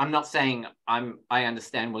 I'm not saying I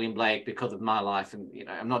understand William Blake because of my life, and you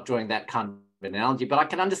know, I'm not drawing that kind of analogy, but I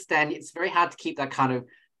can understand it's very hard to keep that kind of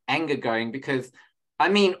anger going, because I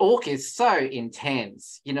mean, Orc is so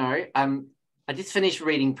intense, you know. I just finished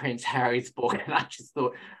reading Prince Harry's book, and I just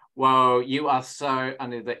thought, whoa, you are so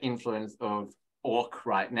under the influence of Orc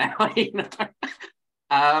right now, you know.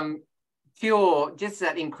 Pure, just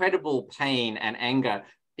that incredible pain and anger.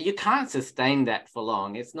 You can't sustain that for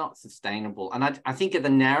long. It's not sustainable. And I think of the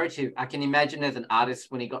narrative, I can imagine as an artist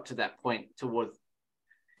when he got to that point towards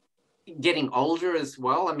getting older as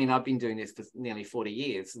well. I mean, I've been doing this for nearly 40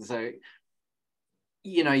 years. And so,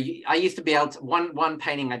 you know, I used to be able to, one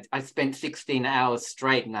painting, I spent 16 hours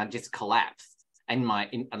straight and I just collapsed. And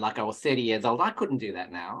like I was 30 years old, I couldn't do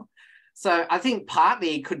that now. So I think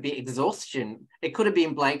partly it could be exhaustion. It could have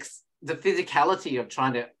been Blake's, the physicality of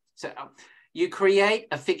trying to you create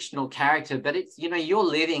a fictional character, but it's, you know, you're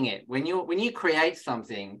living it. When you create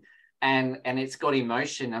something and it's got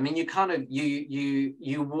emotion, I mean, you kind of,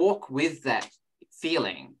 you walk with that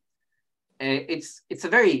feeling. It's a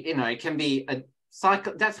very, you know, it can be a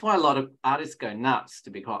cycle. That's why a lot of artists go nuts, to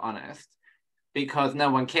be quite honest, because no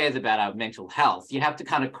one cares about our mental health. You have to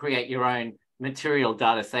kind of create your own material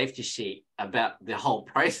data safety sheet about the whole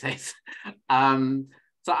process.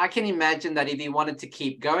 So I can imagine that if he wanted to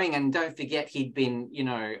keep going, and don't forget he'd been, you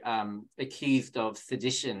know, accused of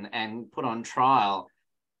sedition and put on trial.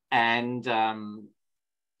 And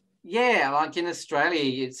yeah, like in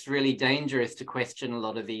Australia, it's really dangerous to question a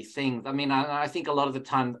lot of these things. I mean, I think a lot of the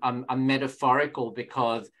time I'm metaphorical,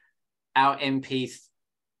 because our MPs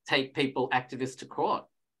take people, activists, to court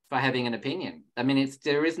for having an opinion. I mean,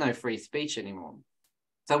 there is no free speech anymore.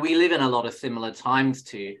 So we live in a lot of similar times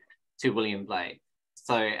to William Blake.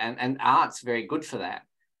 So, and art's very good for that.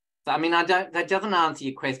 So, I mean, that doesn't answer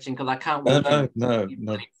your question, because I can't walk no.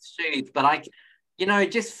 shoes, but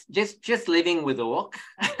just living with Orc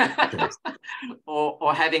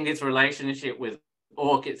or having this relationship with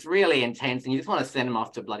Orc, it's really intense, and you just want to send them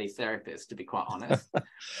off to bloody therapists, to be quite honest.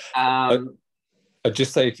 I'd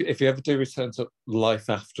just say, if you ever do return to life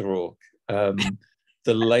after Orc,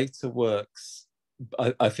 the later works,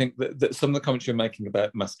 I think that some of the comments you're making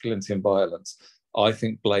about masculinity and violence, I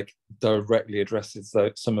think Blake directly addresses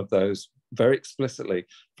some of those very explicitly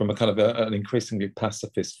from a kind of an increasingly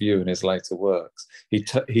pacifist view in his later works. He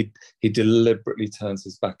deliberately turns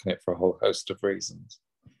his back on it for a whole host of reasons.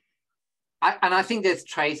 And I think there's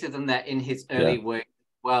traces in that in his early work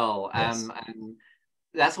as well. Yes. And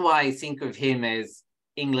that's why I think of him as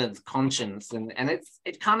England's conscience. And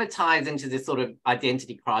it kind of ties into this sort of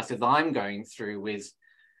identity crisis I'm going through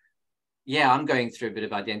I'm going through a bit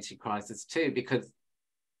of identity crisis too, because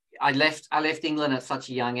I left England at such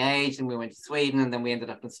a young age, and we went to Sweden, and then we ended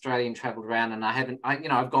up in Australia and traveled around, and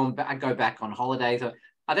I go back on holidays.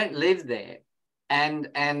 I don't live there. And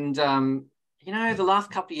the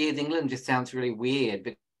last couple of years, England just sounds really weird,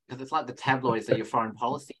 because it's like the tabloids are your foreign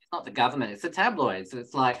policy. It's not the government, it's the tabloids.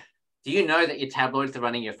 It's like, do you know that your tabloids are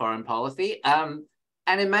running your foreign policy?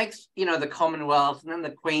 And it makes, the Commonwealth, and then the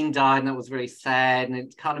Queen died, and it was really sad, and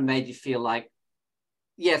it kind of made you feel like,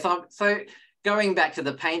 so going back to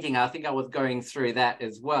the painting, I think I was going through that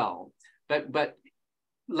as well. But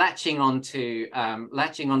latching onto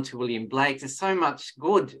William Blake, there's so much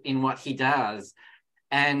good in what he does.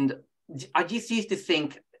 And I just used to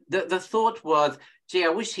think, the thought was, gee, I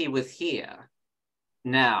wish he was here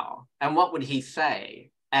now, and what would he say?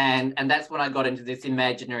 And that's when I got into this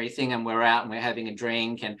imaginary thing, and we're out and we're having a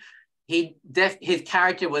drink, and his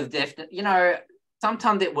character was definitely,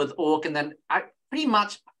 sometimes it was Orc, and then I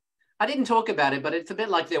didn't talk about it, but it's a bit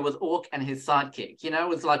like there was Orc and his sidekick, it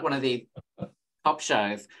was like one of these cop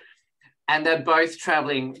shows. And they're both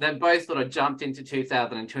traveling, they both sort of jumped into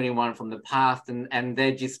 2021 from the past, and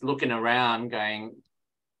they're just looking around going,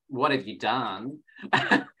 what have you done?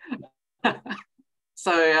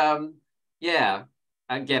 So,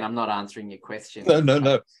 again, I'm not answering your question.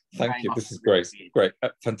 No. Thank you. This is great. Great.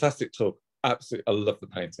 Fantastic talk. Absolutely. I love the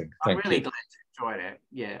painting. Thank you. I'm really glad you enjoyed it.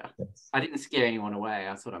 Yeah. Yes. I didn't scare anyone away.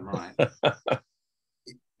 I thought I might.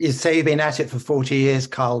 You say you've been at it for 40 years,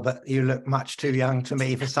 Carl, but you look much too young to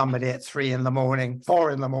me for somebody at 4 in the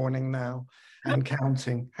morning now, and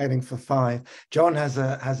counting, heading for 5. John has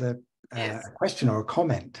a question or a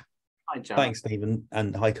comment. Hi, John. Thanks, Stephen,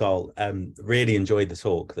 and hi, Carl. Really enjoyed the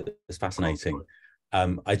talk. That was fascinating.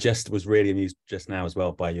 I just was really amused just now as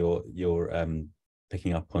well by your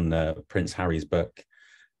picking up on Prince Harry's book.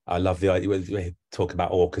 I love the idea we talk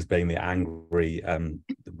about Orc as being the angry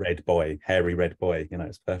red boy, hairy red boy.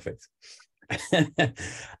 It's perfect.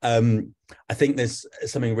 I think there's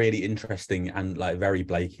something really interesting and like very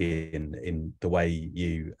Blakey in the way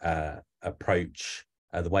you approach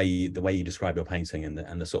the way you describe your painting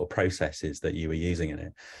and the sort of processes that you were using in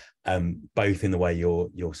it, both in the way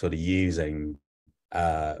you're sort of using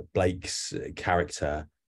Blake's character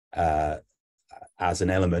as an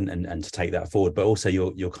element and to take that forward, but also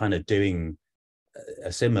you're kind of doing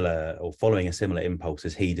a similar or following a similar impulse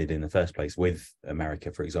as he did in the first place with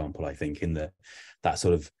America, for example. I think in that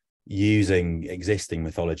sort of using existing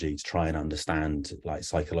mythology to try and understand like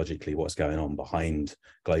psychologically what's going on behind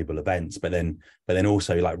global events, but then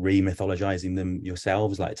also like re-mythologizing them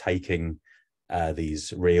yourselves, like taking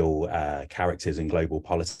these real characters in global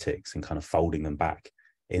politics and kind of folding them back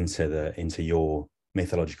into your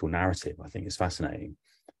mythological narrative. I think is fascinating.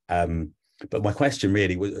 But my question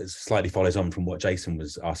really slightly follows on from what Jason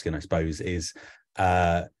was asking, I suppose, is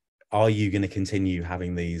are you going to continue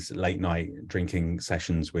having these late night drinking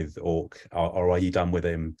sessions with Orc, or are you done with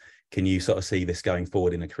him? Can you sort of see this going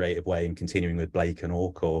forward in a creative way and continuing with Blake and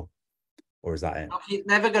Orc, or is that it? He's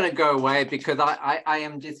never going to go away, because I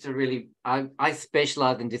am just I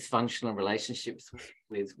specialize in dysfunctional relationships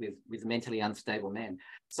with mentally unstable men.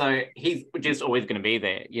 So he's just always going to be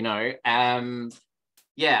there,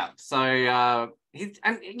 So he's,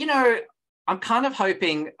 and I'm kind of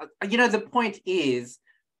hoping, the point is,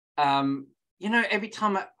 every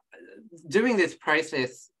time doing this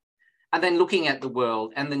process and then looking at the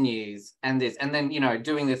world and the news and this, and then,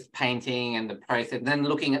 doing this painting and the process, and then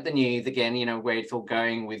looking at the news again, where it's all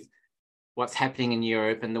going with what's happening in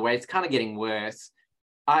Europe and the way it's kind of getting worse.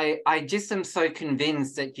 I just am so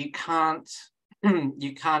convinced that you can't,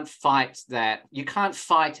 you can't fight that. You can't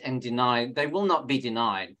fight and deny. They will not be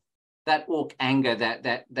denied. That orc anger,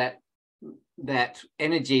 that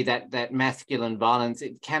energy, that masculine violence,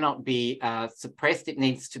 it cannot be suppressed. It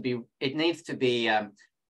needs to be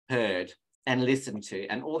heard and listened to,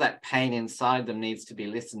 and all that pain inside them needs to be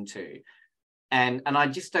listened to. And I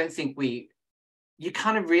just don't think you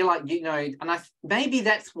kind of realize, and maybe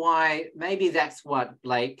that's what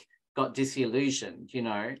Blake got disillusioned,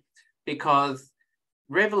 because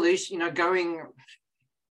revolution,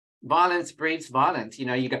 violence breeds violence.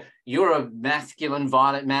 You go, you're a masculine,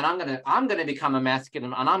 violent man. I'm gonna become a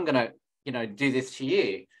masculine, and I'm gonna, do this to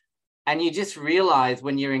you. And you just realize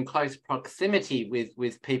when you're in close proximity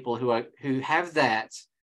with people who have that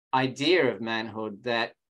idea of manhood,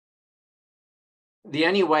 that the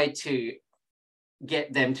only way to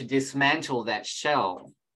get them to dismantle that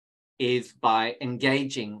shell is by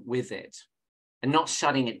engaging with it and not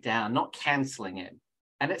shutting it down, not cancelling it.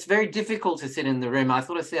 And it's very difficult to sit in the room. I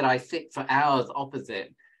said I sit for hours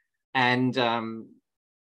opposite. And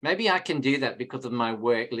maybe I can do that because of my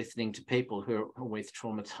work listening to people who are always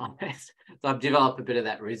traumatized. So I've developed a bit of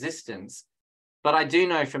that resistance. But I do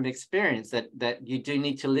know from experience that you do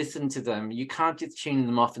need to listen to them. You can't just tune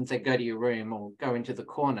them off and say, go to your room or go into the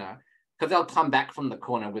corner, because they'll come back from the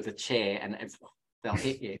corner with a chair and they'll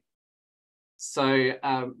hit you. So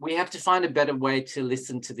we have to find a better way to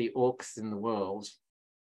listen to the orcs in the world,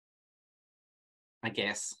 I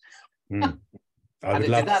guess. I would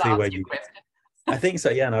love to see where you... I think so,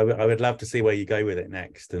 yeah, and I would love to see where you go with it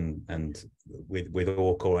next, and with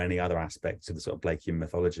orc or any other aspects of the sort of Blakean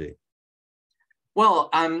mythology. Well,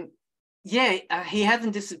 he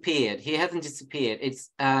hasn't disappeared. It's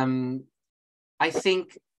I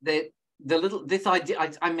think that this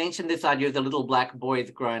idea, I mentioned this idea of the little black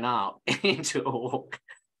boys grown up into orc,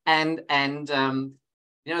 and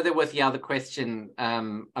there was the other question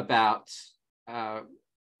about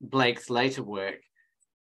Blake's later work,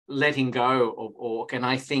 letting go of orc, and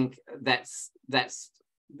I think that's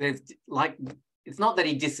there's like, it's not that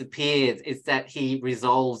he disappears, it's that he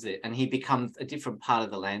resolves it and he becomes a different part of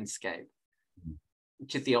the landscape,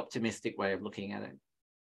 which is the optimistic way of looking at it.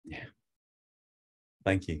 Yeah.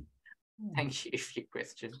 Thank you. Thank you for your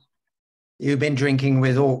question. You've been drinking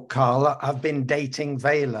with orc, Carl. I've been dating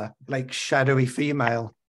Vela, Blake's shadowy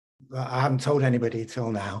female. I haven't told anybody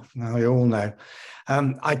till now. Now you all know.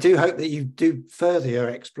 I do hope that you do further your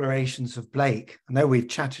explorations of Blake. I know we've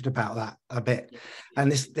chatted about that a bit,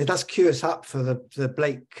 and it does cue us up for the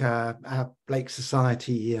Blake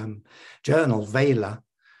Society journal, Vela,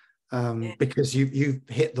 because you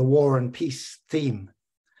hit the war and peace theme,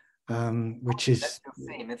 which is that's your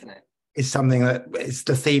theme, isn't it? Is something that is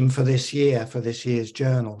the theme for this year's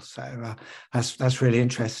journal. So that's really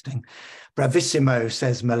interesting. Bravissimo,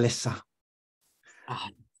 says Melissa. Oh.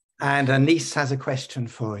 And Anise has a question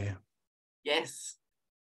for you. Yes,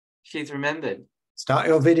 she's remembered. Start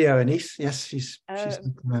your video, Anise. Yes, she's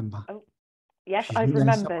remember. Oh, yes, I've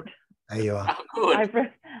remembered. There you are. Oh,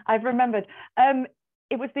 good. I've remembered.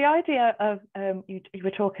 It was the idea of you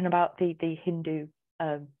were talking about the Hindu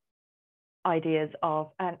ideas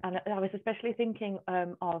of, and I was especially thinking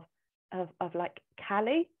of like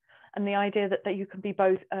Kali, and the idea that you can be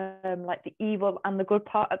both like the evil and the good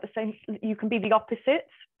part at the same. You can be the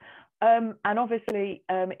opposites, and obviously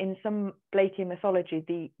in some Blakean mythology,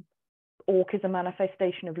 the orc is a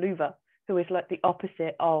manifestation of Luva, who is like the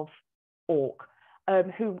opposite of orc,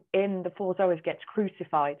 who in the Four Zoas gets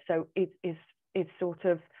crucified. So it's sort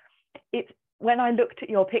of, it's, when I looked at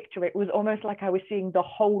your picture, it was almost like I was seeing the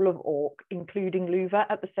whole of orc, including Luva,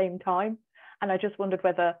 at the same time. And I just wondered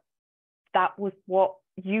whether that was what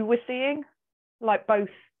you were seeing, like both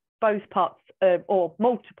parts or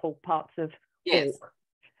multiple parts of yes. orc.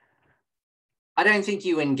 I don't think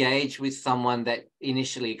you engage with someone that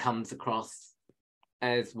initially comes across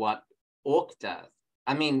as what orc does.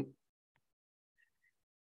 I mean,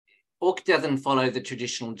 orc doesn't follow the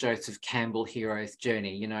traditional Joseph Campbell hero's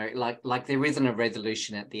journey, you know, like there isn't a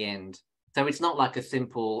resolution at the end. So it's not like a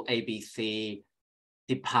simple ABC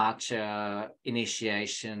departure,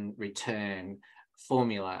 initiation, return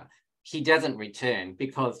formula. He doesn't return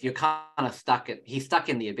because you're kind of he's stuck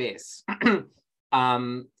in the abyss.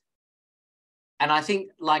 And I think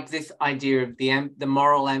like this idea of the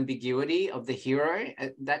moral ambiguity of the hero,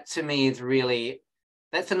 that to me is really,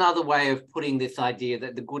 that's another way of putting this idea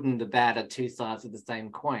that the good and the bad are two sides of the same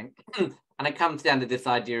coin. And it comes down to this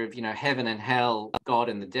idea of, you know, heaven and hell, God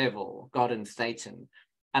and the devil, God and Satan.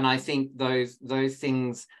 And I think those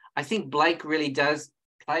things, I think Blake really does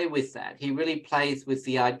play with that. He really plays with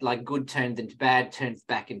the like good turns into bad, turns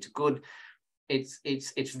back into good.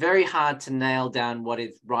 it's very hard to nail down what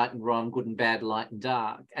is right and wrong, good and bad, light and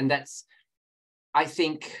dark. And that's, I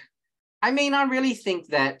think, I really think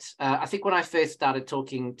that, I think when I first started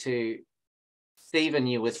talking to Stephen,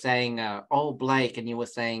 you were saying, oh, Blake, and you were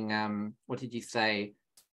saying, what did you say?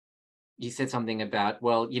 You said something about,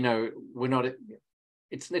 well, you know, we're not,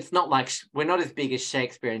 it's not like, we're not as big as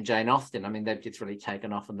Shakespeare and Jane Austen. I mean, they've just really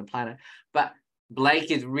taken off on the planet. But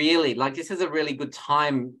Blake is really, like, this is a really good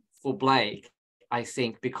time for Blake, I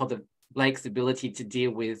think, because of Blake's ability to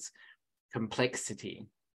deal with complexity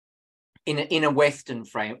in a Western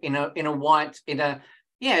frame, in a white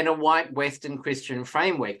Western Christian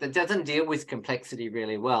framework that doesn't deal with complexity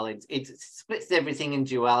really well. It splits everything in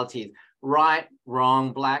dualities, right,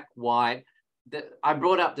 wrong, black, white. I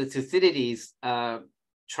brought up the Thucydides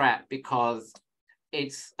trap because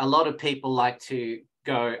it's a lot of people like to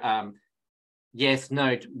go, yes,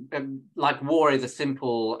 no, like war is a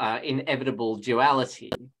simple, inevitable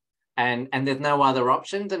duality. And there's no other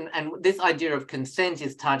options. And this idea of consent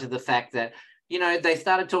is tied to the fact that, you know, they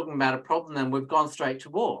started talking about a problem and we've gone straight to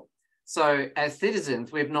war. So as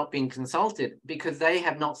citizens, we've not been consulted because they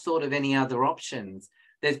have not thought of any other options.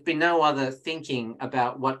 There's been no other thinking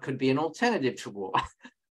about what could be an alternative to war.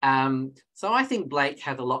 So I think Blake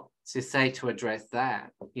has a lot to say to address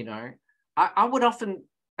that, you know.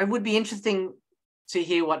 It would be interesting to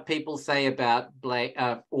hear what people say about Blake,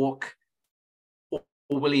 Orc, or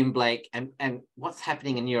William Blake, and what's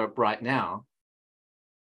happening in Europe right now.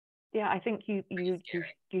 Yeah, I think you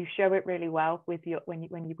show it really well with your when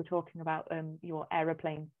you were talking about your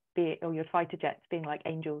aeroplane or your fighter jets being like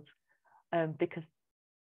angels, because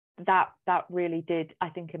that really did, I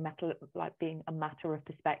think, being a matter of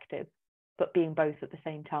perspective, but being both at the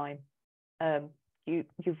same time.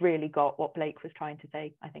 You've really got what Blake was trying to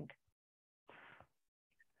say, I think.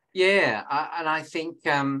 Yeah, and I think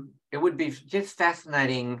it would be just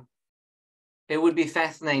fascinating. It would be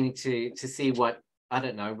fascinating to see what, I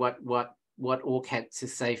don't know, what Orc had to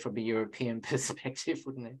say from a European perspective,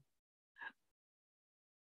 wouldn't it?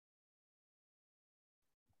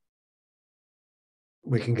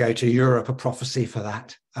 We can go to Europe, a prophecy for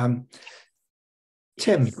that.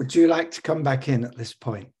 Tim, would you like to come back in at this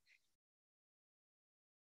point?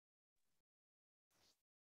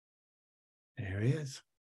 There he is.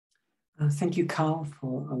 Thank you, Carl,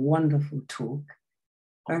 for a wonderful talk.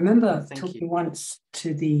 I remember talking once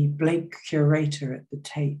to the Blake curator at the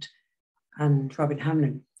Tate and Robin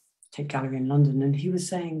Hamlin, Tate Gallery in London, and he was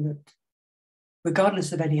saying that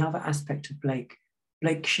regardless of any other aspect of Blake,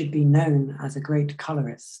 Blake should be known as a great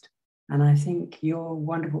colorist. And I think your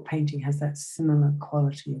wonderful painting has that similar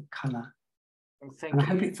quality of color. And I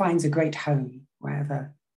hope it finds a great home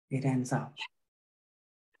wherever it ends up.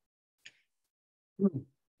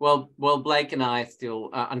 Well, Blake and I are still,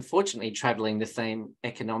 unfortunately, traveling the same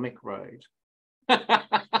economic road. So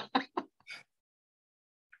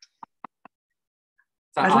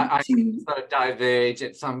I sort of diverge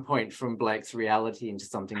at some point from Blake's reality into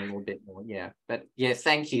something a little bit more, yeah. But yeah,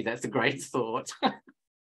 thank you. That's a great thought.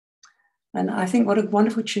 And I think what a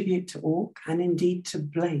wonderful tribute to Orc and indeed to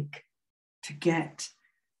Blake to get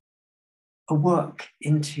a work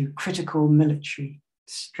into critical military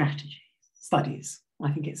strategy studies.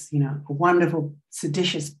 I think it's, you know, a wonderful,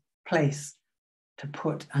 seditious place to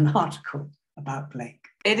put an article about Blake.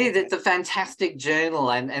 It is. It's a fantastic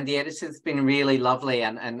journal, and the editor's been really lovely.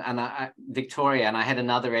 And Victoria, and I had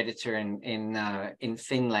another editor in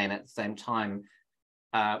Finland at the same time,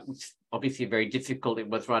 which obviously very difficult. It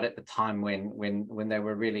was right at the time when they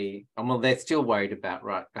were really, well, they're still worried about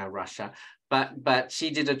Russia. But she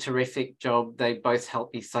did a terrific job. They both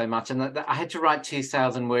helped me so much. And I had to write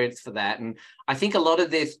 2,000 words for that. And I think a lot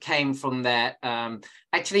of this came from that.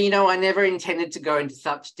 Actually, you know, I never intended to go into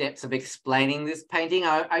such depths of explaining this painting.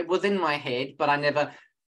 I was in my head, but I never,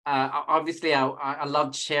 obviously I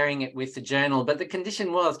loved sharing it with the journal, but the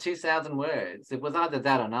condition was 2,000 words. It was either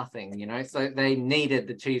that or nothing, you know, so they needed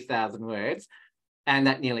the 2,000 words. And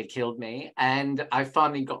that nearly killed me. And I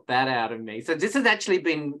finally got that out of me. So this has actually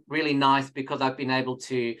been really nice because I've been able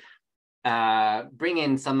to bring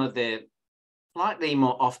in some of the slightly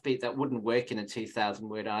more offbeat that wouldn't work in a 2,000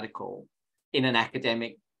 word article in an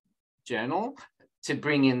academic journal to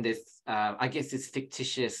bring in this, I guess, this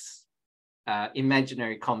fictitious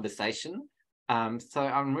imaginary conversation. So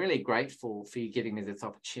I'm really grateful for you giving me this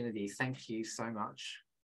opportunity. Thank you so much.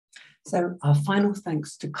 So our final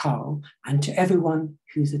thanks to Carl and to everyone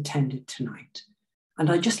who's attended tonight. And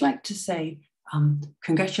I'd just like to say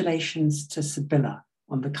congratulations to Sibylla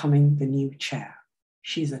on becoming the new chair.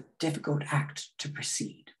 She's a difficult act to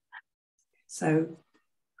precede. So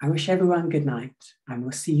I wish everyone good night, and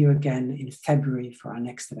we'll see you again in February for our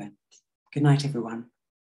next event. Good night, everyone.